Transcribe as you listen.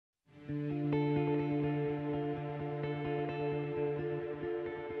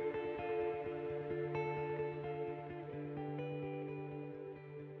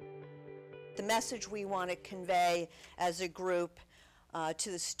message we want to convey as a group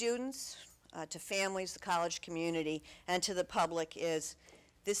to the students, to families, the college community, and to the public is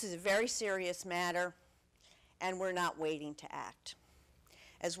this is a very serious matter, and we're not waiting to act.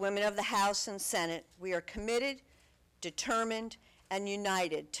 As women of the House and Senate, we are committed, determined, and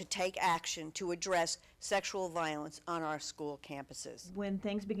united to take action to address sexual violence on our school campuses. When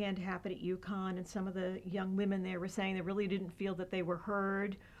things began to happen at UConn and some of the young women there were saying they really didn't feel that they were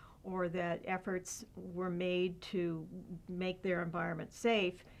heard or that efforts were made to make their environment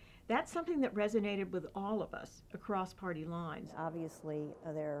safe, that's something that resonated with all of us across party lines. Obviously,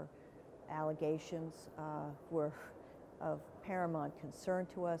 their allegations were of paramount concern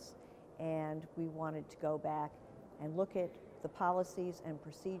to us, and we wanted to go back and look at the policies and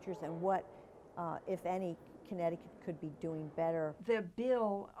procedures and what, if any, Connecticut could be doing better. The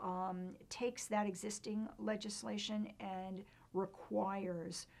bill takes that existing legislation and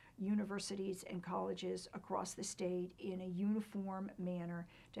requires universities and colleges across the state in a uniform manner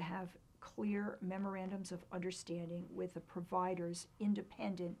to have clear memorandums of understanding with the providers,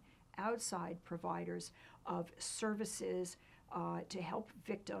 independent, outside providers of services to help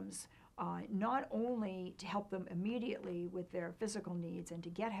victims, not only to help them immediately with their physical needs and to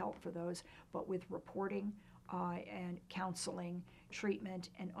get help for those, but with reporting and counseling, treatment,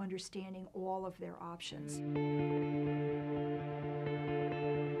 and understanding all of their options.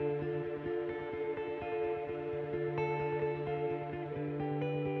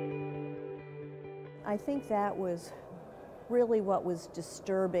 I think that was really what was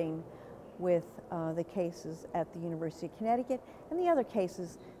disturbing with the cases at the University of Connecticut and the other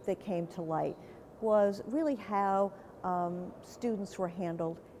cases that came to light was really how students were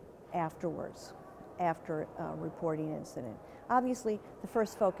handled afterwards, after reporting an incident. Obviously, the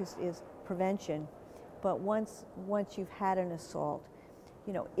first focus is prevention, but once you've had an assault,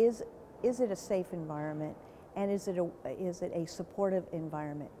 you know, is it a safe environment, and is it a supportive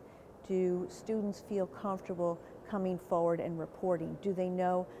environment? Do students feel comfortable coming forward and reporting? Do they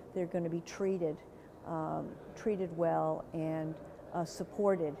know they're going to be treated well and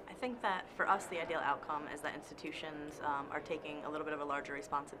supported? I think that for us the ideal outcome is that institutions are taking a little bit of a larger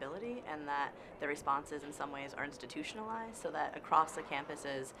responsibility, and that the responses in some ways are institutionalized so that across the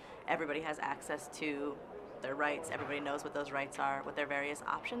campuses everybody has access to their rights, everybody knows what those rights are, what their various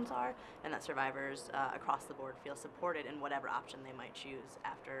options are, and that survivors across the board feel supported in whatever option they might choose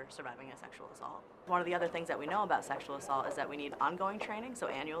after surviving a sexual assault. One of the other things that we know about sexual assault is that we need ongoing training, so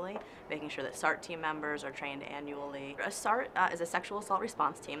annually, making sure that S.A.R.T team members are trained annually. A S.A.R.T is a sexual assault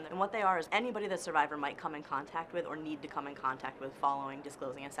response team, and what they are is anybody the survivor might come in contact with or need to come in contact with following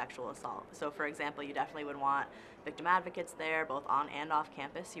disclosing a sexual assault. So for example, you definitely would want victim advocates there, both on and off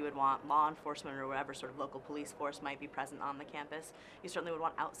campus. You would want law enforcement or whatever sort of local police force might be present on the campus. You certainly would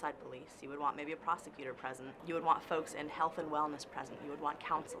want outside police. You would want maybe a prosecutor present. You would want folks in health and wellness present. You would want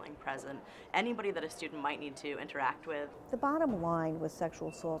counseling present. Anybody that a student might need to interact with. The bottom line with sexual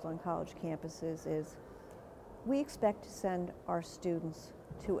assault on college campuses is we expect to send our students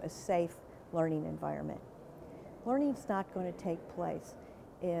to a safe learning environment. Learning's not going to take place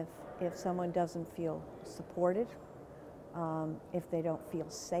if someone doesn't feel supported, if they don't feel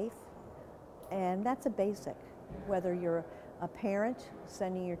safe, and that's a basic. Whether you're a parent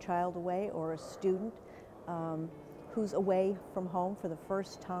sending your child away or a student who's away from home for the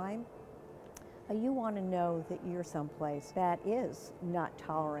first time, you want to know that you're someplace that is not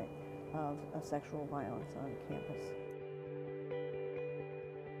tolerant of sexual violence on campus.